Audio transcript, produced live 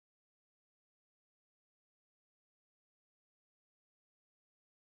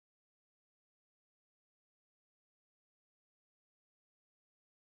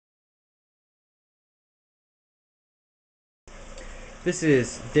This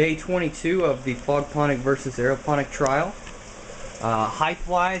is day 22 of the Fogponic VS Aeroponic trial.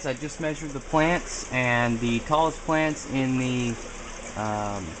 Height-wise, I just measured the plants, and the tallest plants in the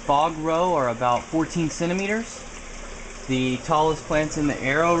fog row are about 14 centimeters. The tallest plants in the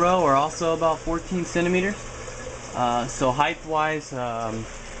aero row are also about 14 centimeters. So height-wise,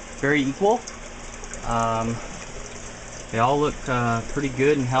 very equal. They all look pretty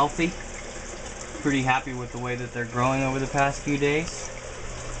good and healthy. Pretty happy with the way that they're growing over the past few days.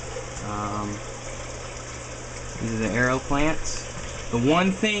 These are the aero plants. The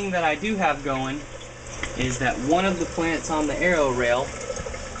one thing that I do have going is that one of the plants on the aero rail,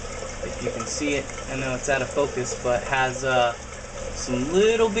 if you can see it, I know it's out of focus, but has some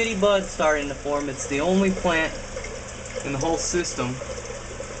little bitty buds starting to form. It's the only plant in the whole system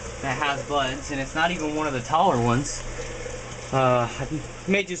that has buds, and it's not even one of the taller ones. It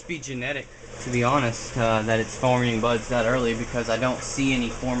may just be genetic, to be honest, that it's forming buds that early, because I don't see any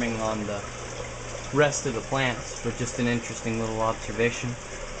forming on the rest of the plants, but just an interesting little observation.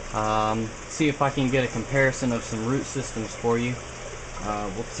 See if I can get a comparison of some root systems for you.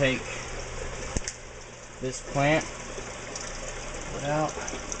 We'll take this plant, pull it out.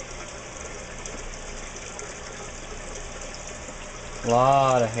 A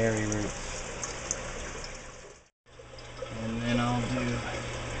lot of hairy roots. And then I'll do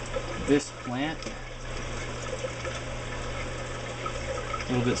this plant.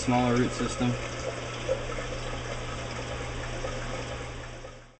 A little bit smaller root system.